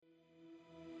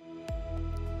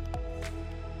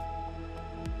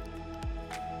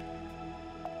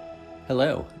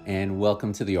Hello, and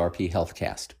welcome to the RP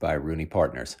Healthcast by Rooney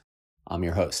Partners. I'm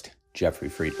your host, Jeffrey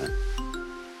Friedman.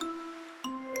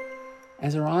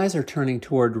 As our eyes are turning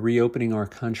toward reopening our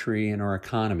country and our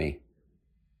economy,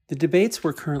 the debates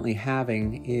we're currently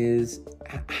having is,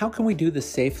 how can we do this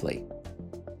safely?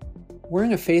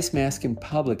 Wearing a face mask in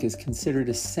public is considered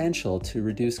essential to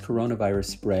reduce coronavirus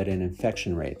spread and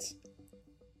infection rates.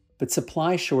 But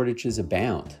supply shortages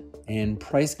abound, and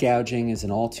price gouging is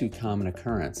an all too common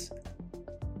occurrence.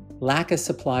 Lack of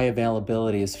supply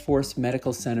availability has forced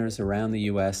medical centers around the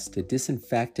U.S. to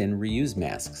disinfect and reuse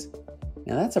masks.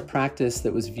 Now, that's a practice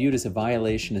that was viewed as a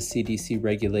violation of CDC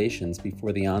regulations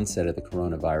before the onset of the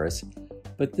coronavirus,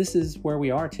 but this is where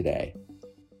we are today.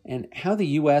 And how the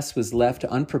U.S. was left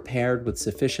unprepared with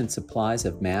sufficient supplies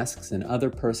of masks and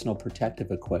other personal protective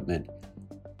equipment,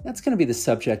 that's going to be the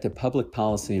subject of public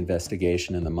policy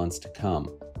investigation in the months to come.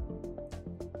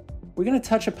 We're going to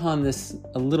touch upon this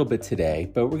a little bit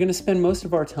today, but we're going to spend most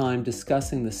of our time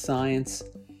discussing the science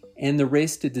and the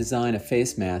race to design a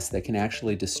face mask that can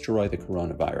actually destroy the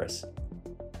coronavirus.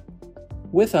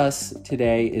 With us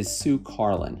today is Sue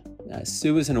Karlin.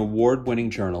 Sue is an award-winning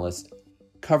journalist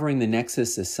covering the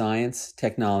nexus of science,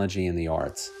 technology, and the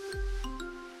arts.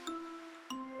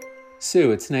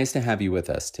 Sue, it's nice to have you with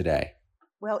us today.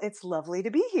 Well, it's lovely to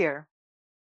be here.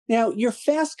 Now, your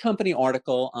Fast Company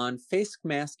article on face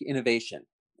mask innovation,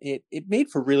 it made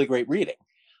for really great reading.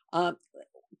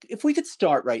 If we could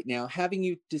start right now, having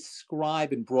you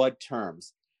describe in broad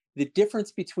terms the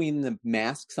difference between the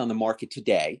masks on the market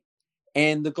today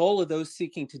and the goal of those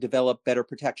seeking to develop better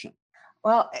protection.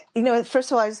 Well, first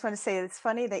of all, I just want to say it's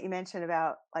funny that you mentioned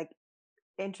about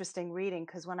interesting reading,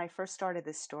 because when I first started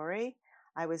this story,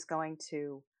 I was going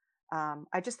to,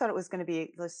 I just thought it was going to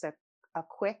be just a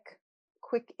quick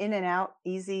in and out,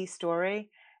 easy story.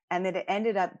 And that it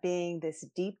ended up being this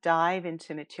deep dive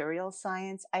into materials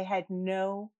science. I had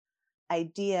no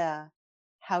idea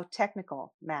how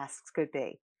technical masks could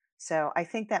be. So I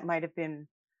think that might have been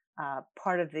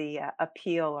part of the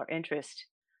appeal or interest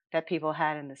that people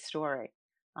had in the story.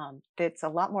 It's a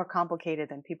lot more complicated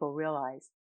than people realize.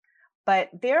 But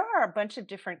there are a bunch of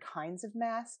different kinds of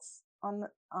masks on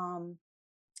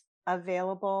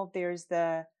available. There's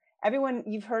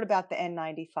you've heard about the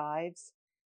N95s.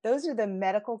 Those are the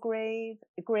medical grade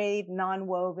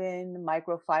non-woven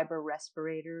microfiber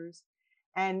respirators.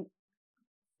 And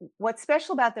what's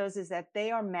special about those is that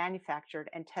they are manufactured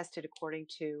and tested according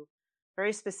to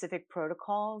very specific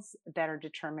protocols that are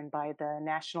determined by the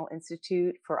National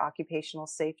Institute for Occupational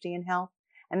Safety and Health.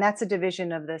 And that's a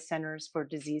division of the Centers for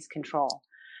Disease Control.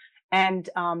 And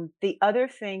the other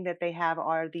thing that they have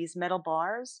are these metal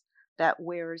bars that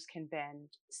wearers can bend,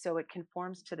 so it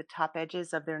conforms to the top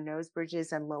edges of their nose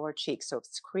bridges and lower cheeks. So it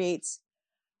creates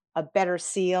a better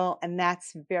seal, and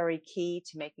that's very key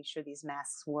to making sure these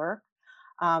masks work.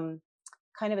 Kind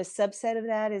of a subset of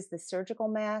that is the surgical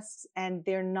masks, and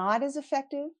they're not as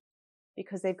effective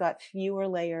because they've got fewer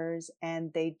layers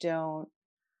and they don't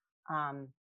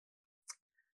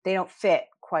fit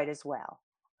quite as well.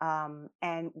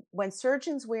 And when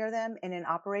surgeons wear them in an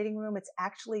operating room, it's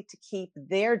actually to keep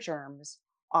their germs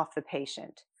off the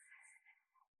patient.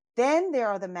 Then there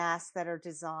are the masks that are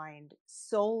designed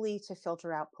solely to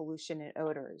filter out pollution and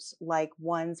odors, like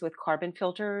ones with carbon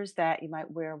filters that you might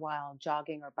wear while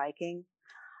jogging or biking.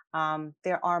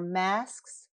 There are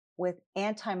masks with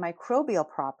antimicrobial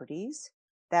properties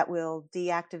that will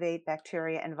deactivate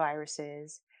bacteria and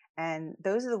viruses. And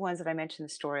those are the ones that I mentioned in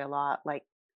the story a lot, like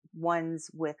ones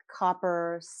with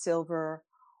copper, silver,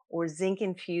 or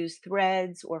zinc-infused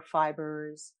threads or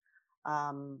fibers,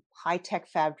 high-tech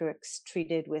fabrics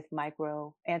treated with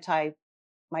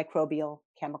antimicrobial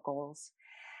chemicals.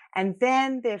 And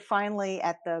then they're finally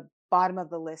at the bottom of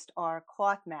the list are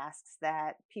cloth masks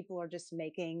that people are just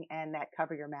making and that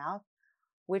cover your mouth,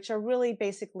 which are really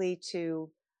basically to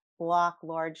block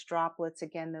large droplets.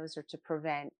 Again, those are to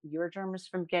prevent your germs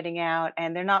from getting out,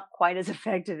 and they're not quite as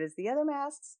effective as the other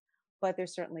masks, but they're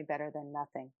certainly better than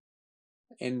nothing.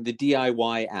 And the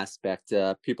DIY aspect,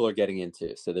 people are getting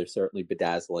into, so they're certainly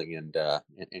bedazzling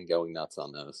and going nuts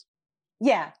on those.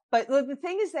 Yeah, but the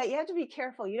thing is that you have to be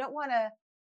careful. You don't want to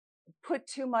put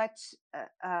too much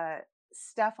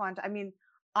stuff on. I mean,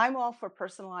 I'm all for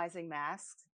personalizing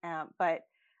masks, but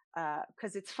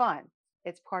because it's fun,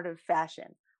 it's part of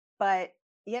fashion. But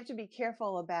you have to be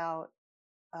careful about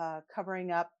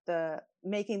covering up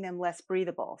making them less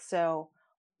breathable. So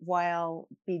while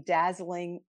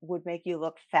bedazzling would make you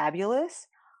look fabulous,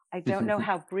 I don't know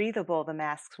how breathable the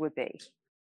masks would be.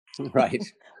 Right.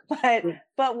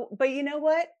 But you know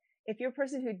what? If you're a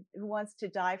person who wants to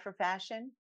die for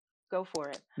fashion, Go for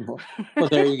it. Well,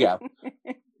 there you go.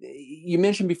 You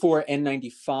mentioned before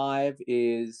N95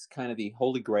 is kind of the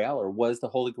holy grail, or was the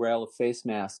holy grail of face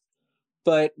masks.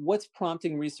 But what's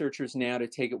prompting researchers now to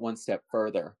take it one step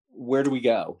further? Where do we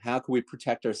go? How can we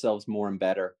protect ourselves more and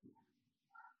better?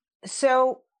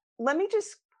 So let me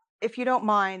just, if you don't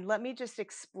mind, let me just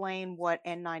explain what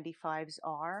N95s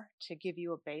are to give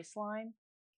you a baseline.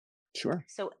 Sure.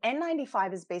 So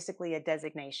N95 is basically a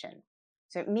designation.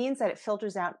 So it means that it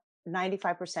filters out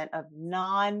 95% of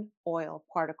non-oil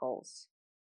particles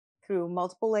through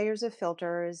multiple layers of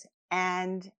filters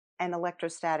and an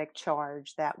electrostatic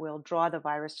charge that will draw the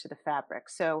virus to the fabric.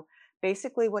 So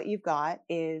basically what you've got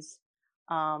is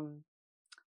um,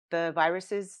 the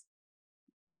viruses,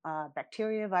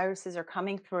 bacteria, viruses are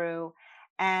coming through,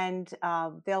 and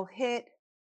they'll hit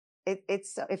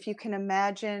it's if you can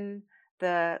imagine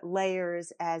the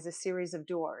layers as a series of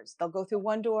doors. They'll go through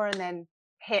one door and then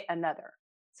hit another.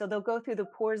 So they'll go through the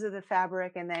pores of the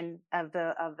fabric and then of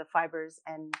the fibers,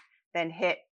 and then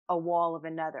hit a wall of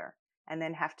another, and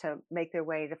then have to make their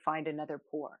way to find another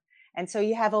pore. And so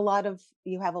you have a lot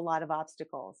of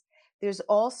obstacles. There's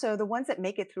also the ones that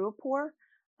make it through a pore.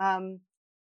 Um,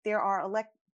 there are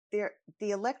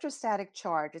the electrostatic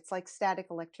charge. It's like static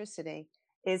electricity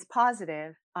is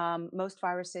positive. Most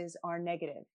viruses are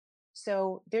negative,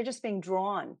 so they're just being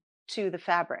drawn to the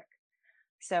fabric.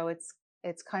 So it's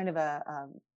kind of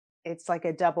it's like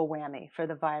a double whammy for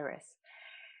the virus.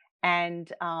 And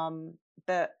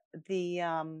the the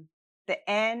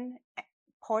N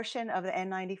portion of the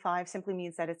N95 simply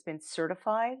means that it's been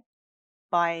certified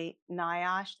by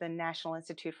NIOSH, the National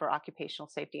Institute for Occupational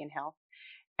Safety and Health.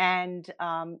 And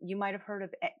you might have heard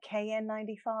of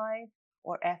KN95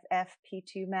 or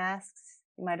FFP2 masks.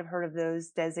 You might have heard of those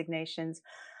designations.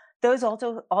 Those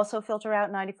also filter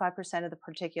out 95% of the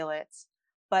particulates,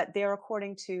 but they're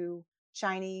according to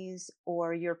Chinese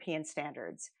or European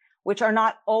standards, which are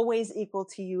not always equal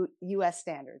to US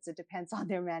standards. It depends on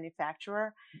their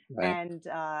manufacturer. Right. And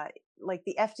like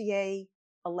the FDA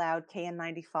allowed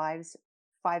KN95s,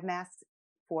 5 masks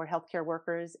for healthcare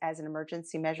workers as an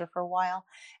emergency measure for a while.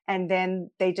 And then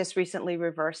they just recently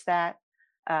reversed that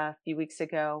a few weeks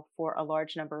ago for a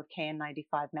large number of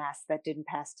KN95 masks that didn't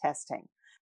pass testing.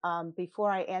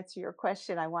 Before I answer your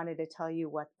question, I wanted to tell you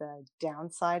what the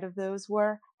downside of those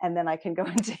were, and then I can go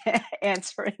into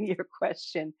answering your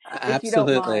question, if you don't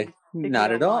Absolutely. mind. If you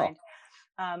Not at don't mind,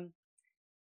 all. um,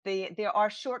 there are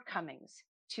shortcomings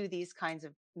to these kinds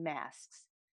of masks.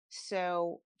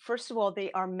 So, first of all,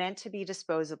 they are meant to be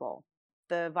disposable.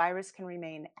 The virus can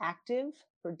remain active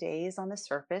for days on the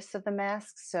surface of the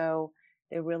mask, so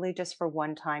they're really just for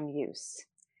one-time use.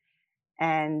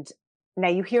 And now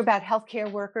you hear about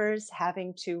healthcare workers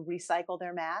having to recycle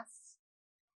their masks.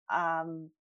 Um,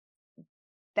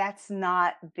 that's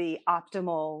not the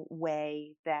optimal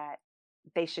way that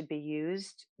they should be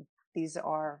used. These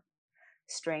are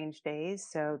strange days,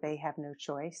 so they have no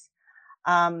choice.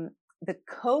 The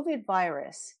COVID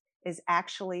virus is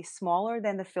actually smaller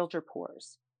than the filter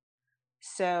pores.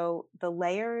 So the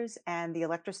layers and the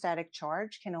electrostatic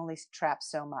charge can only trap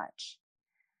so much.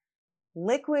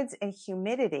 Liquids and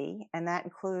humidity, and that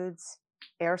includes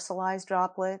aerosolized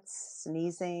droplets,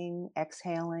 sneezing,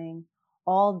 exhaling,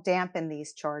 all dampen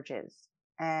these charges.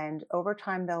 And over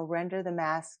time, they'll render the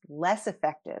mask less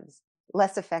effective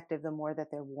the more that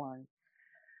they're worn.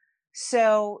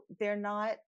 So they're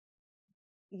not,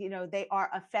 they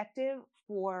are effective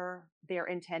for their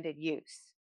intended use.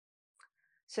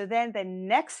 So then the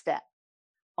next step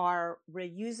are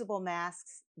reusable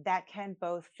masks that can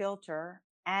both filter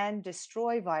and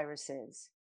destroy viruses.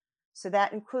 So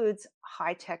that includes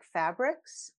high-tech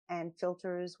fabrics and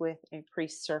filters with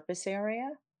increased surface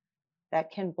area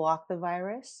that can block the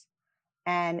virus,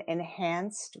 and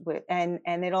enhanced with, and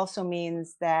it also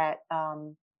means that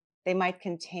they might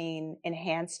contain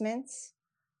enhancements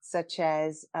such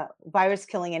as virus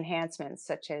killing enhancements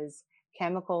such as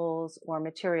chemicals or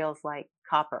materials like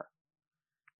copper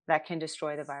that can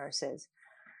destroy the viruses.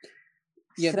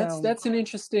 Yeah, So yeah. that's an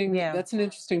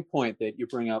interesting point that you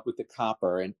bring up with the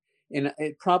copper, and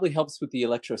it probably helps with the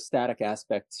electrostatic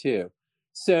aspect too.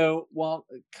 So while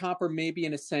copper may be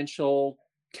an essential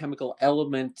chemical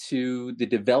element to the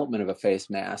development of a face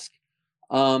mask,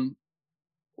 um,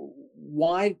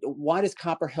 why does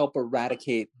copper help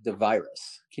eradicate the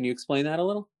virus? Can you explain that a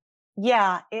little?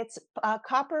 Yeah, it's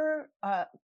copper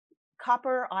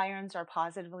ions are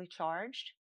positively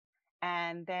charged,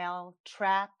 and they'll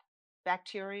trap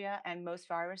bacteria and most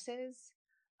viruses,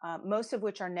 most of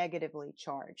which are negatively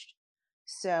charged.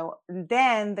 So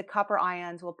then the copper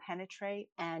ions will penetrate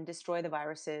and destroy the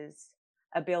virus's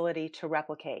ability to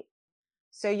replicate.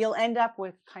 So you'll end up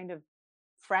with kind of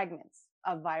fragments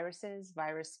of viruses,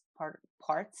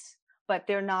 parts, but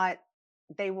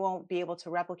they won't be able to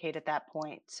replicate at that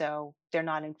point. So they're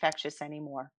not infectious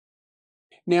anymore.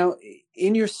 Now,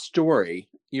 in your story,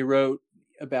 you wrote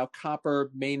about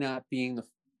copper may not be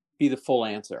the full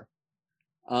answer.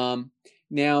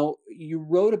 Now, you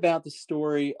wrote about the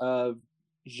story of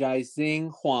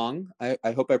Jiaxing Huang.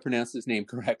 I hope I pronounced his name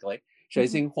correctly.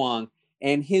 Jiaxing Huang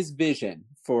and his vision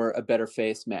for a better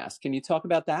face mask. Can you talk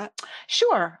about that?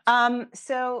 Sure.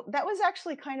 So that was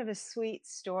actually kind of a sweet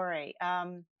story.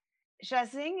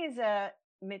 Jiaxing is a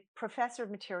professor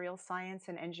of material science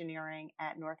and engineering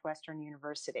at Northwestern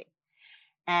University.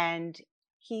 And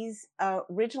he's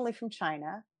originally from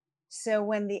China. So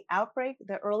when the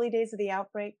early days of the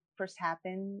outbreak first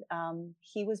happened,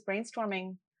 he was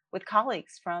brainstorming with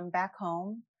colleagues from back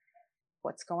home.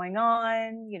 What's going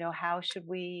on? How should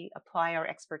we apply our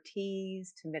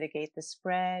expertise to mitigate the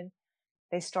spread?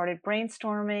 They started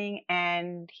brainstorming,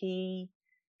 and he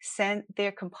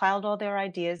compiled all their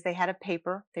ideas. They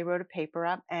wrote a paper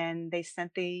up, and they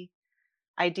sent the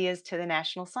ideas to the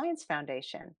National Science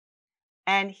Foundation.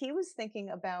 And he was thinking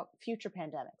about future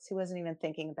pandemics. He wasn't even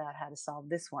thinking about how to solve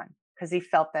this one, because he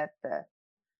felt that the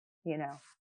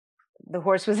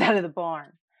horse was out of the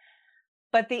barn.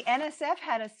 But the NSF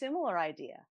had a similar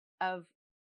idea of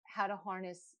how to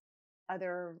harness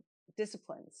other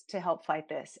disciplines to help fight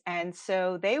this. And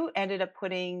so they ended up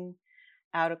putting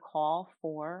out a call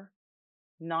for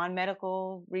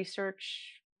non-medical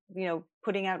research,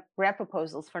 putting out grant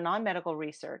proposals for non-medical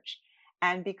research.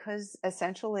 And because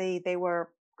essentially they were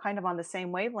kind of on the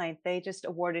same wavelength, they just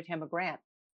awarded him a grant.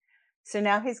 So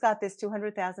now he's got this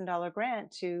 $200,000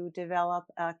 grant to develop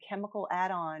a chemical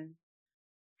add-on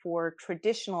for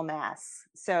traditional masks.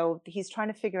 So he's trying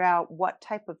to figure out what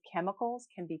type of chemicals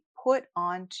can be put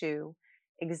onto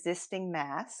existing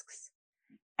masks.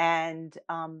 And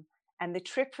the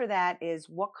trick for that is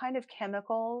what kind of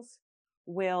chemicals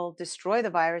will destroy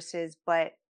the viruses,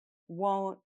 but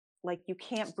won't, you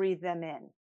can't breathe them in.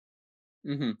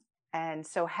 Mm-hmm. And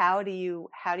so how do you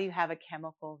have a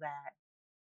chemical that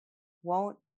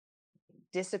won't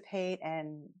dissipate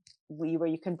and where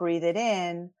you can breathe it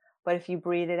in, but if you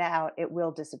breathe it out, it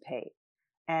will dissipate?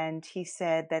 And he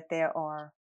said that there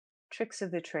are tricks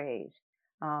of the trade,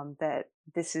 that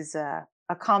this is a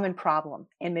common problem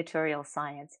in material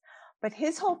science. But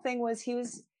his whole thing was he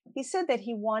said that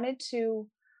he wanted to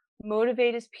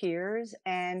motivate his peers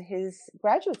and his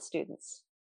graduate students,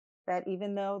 that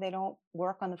even though they don't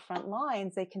work on the front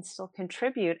lines, they can still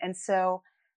contribute. And so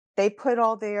they put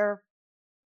all their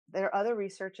other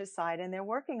research aside, and they're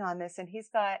working on this. And he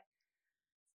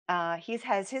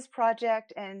has his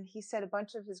project, and he said a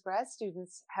bunch of his grad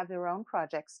students have their own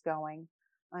projects going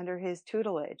under his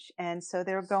tutelage. And so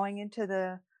they're going into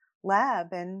the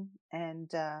lab and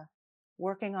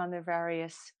working on their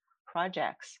various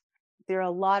projects. There are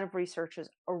a lot of researchers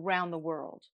around the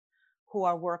world who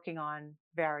are working on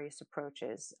various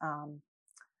approaches.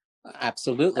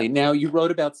 Absolutely. Now, you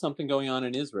wrote about something going on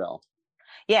in Israel.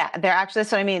 Yeah, there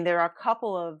are a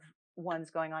couple of ones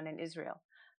going on in Israel.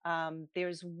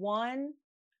 There's one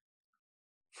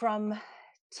from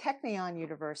Technion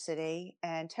University,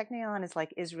 and Technion is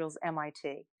like Israel's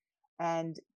MIT.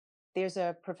 And there's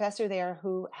a professor there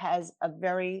who has a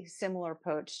very similar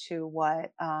approach to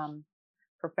what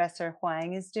Professor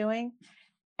Huang is doing.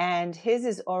 And his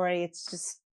is it's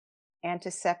just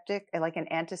antiseptic, like an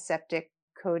antiseptic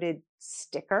coated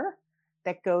sticker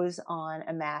that goes on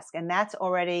a mask. And that's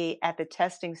already at the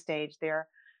testing stage. They're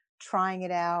trying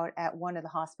it out at one of the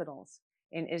hospitals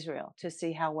in Israel to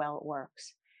see how well it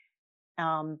works.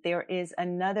 There's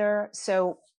another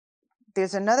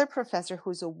professor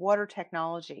who's a water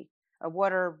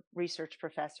research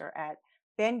professor at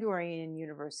Ben Gurion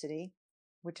University,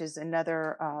 which is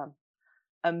another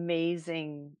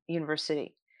amazing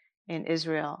university in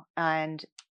Israel. And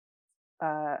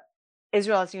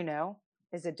Israel, as you know,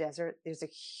 is a desert. There's a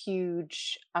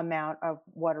huge amount of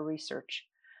water research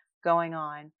going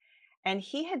on. And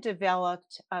he had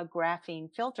developed a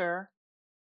graphene filter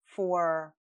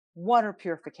for water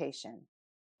purification.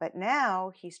 But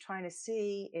now he's trying to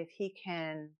see if he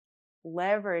can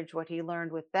leverage what he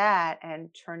learned with that and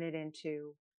turn it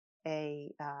into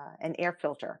an air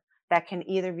filter that can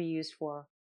either be used for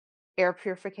air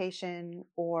purification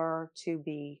or to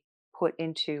be put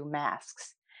into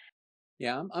masks.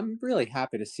 Yeah, I'm really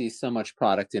happy to see so much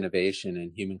product innovation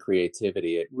and human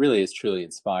creativity. It really is truly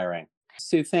inspiring.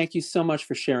 Sue, thank you so much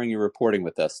for sharing your reporting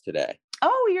with us today.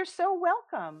 Oh, you're so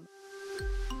welcome.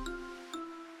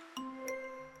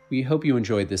 We hope you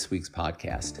enjoyed this week's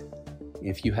podcast.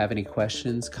 If you have any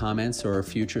questions, comments, or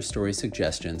future story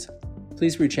suggestions,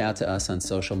 please reach out to us on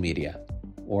social media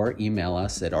or email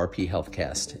us at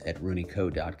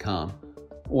rphealthcast@rooneyco.com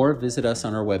or visit us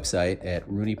on our website at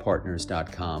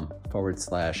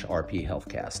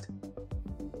rooneypartners.com/rphealthcast.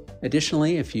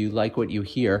 Additionally, if you like what you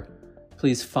hear,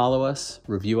 please follow us,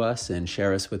 review us, and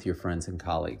share us with your friends and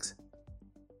colleagues.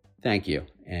 Thank you,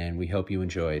 and we hope you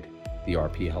enjoyed the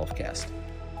RP Healthcast.